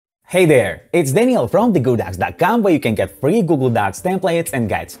Hey there, it's Daniel from TheGoodocs.com, where you can get free Google Docs templates and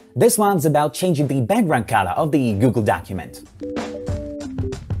guides. This one's about changing the background color of the Google document.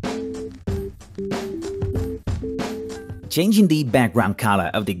 Changing the background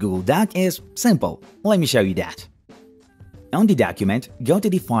color of the Google Doc is simple. Let me show you that. On the document, go to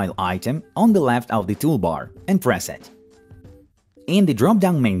the File item on the left of the toolbar and press it. In the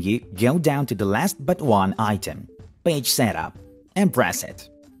drop-down menu, go down to the last but one item, Page Setup, and press it.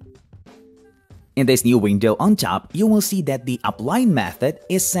 In this new window on top, you will see that the Apply method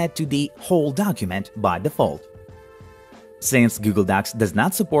is set to the whole document by default. Since Google Docs does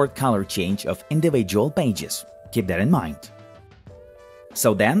not support color change of individual pages, keep that in mind.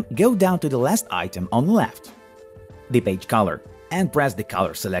 So then, go down to the last item on the left, the page color, and press the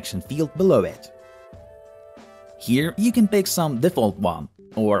color selection field below it. Here, you can pick some default one,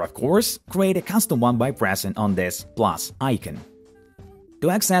 or of course, create a custom one by pressing on this plus icon. To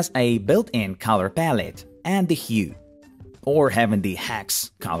access a built-in color palette and the hue, or having the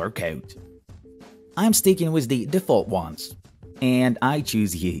hex color code. I'm sticking with the default ones, and I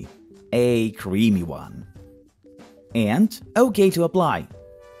choose hue, a creamy one. And OK to apply.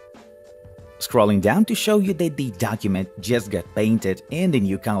 Scrolling down to show you that the document just got painted in the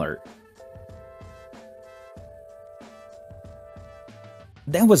new color.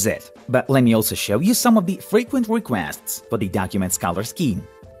 That was it, but let me also show you some of the frequent requests for the document's color scheme.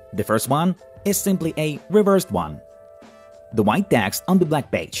 The first one is simply a reversed one. The white text on the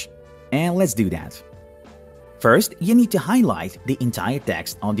black page. And let's do that. First, you need to highlight the entire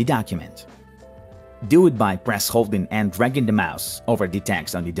text on the document. Do it by press holding and dragging the mouse over the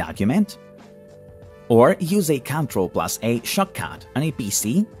text on the document, or use a Ctrl+A shortcut on a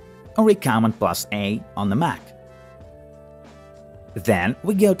PC or a Command+A on the Mac. Then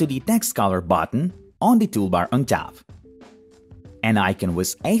we go to the text color button on the toolbar on top. An icon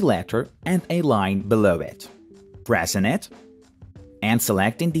with a letter and a line below it. Pressing it and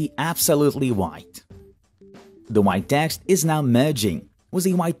selecting the absolutely white. The white text is now merging with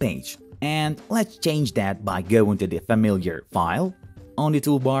a white page, and let's change that by going to the familiar File on the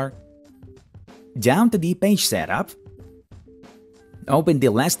toolbar, down to the Page Setup, open the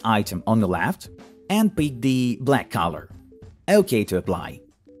last item on the left, and pick the black color. OK to apply.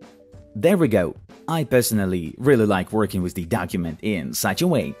 There we go. I personally really like working with the document in such a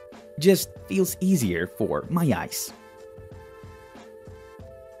way. Just feels easier for my eyes.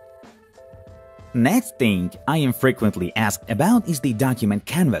 Next thing I am frequently asked about is the document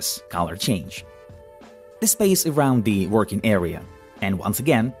canvas color change. The space around the working area. And once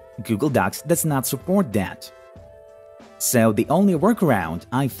again, Google Docs does not support that. So the only workaround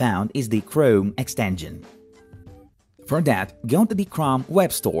I found is the Chrome extension. For that, go to the Chrome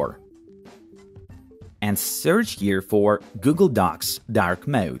Web Store and search here for Google Docs Dark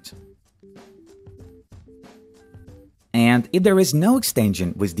Mode. And if there is no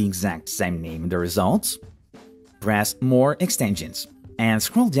extension with the exact same name in the results, press More Extensions and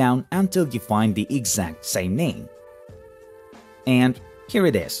scroll down until you find the exact same name. And here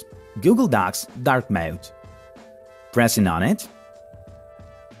it is, Google Docs Dark Mode. Pressing on it,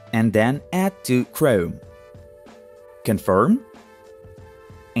 and then Add to Chrome. Confirm,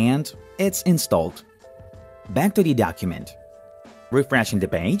 and it's installed. Back to the document. Refreshing the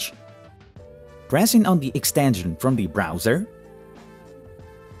page, pressing on the extension from the browser,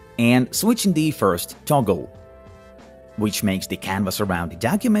 and switching the first toggle, which makes the canvas around the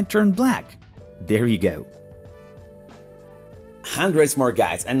document turn black. There you go. Hundreds more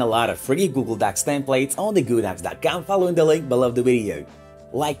guides and a lot of free Google Docs templates on TheGoodocs.com following the link below the video.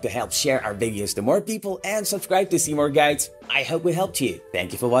 Like to help share our videos to more people and subscribe to see more guides. I hope we helped you.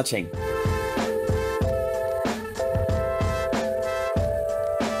 Thank you for watching.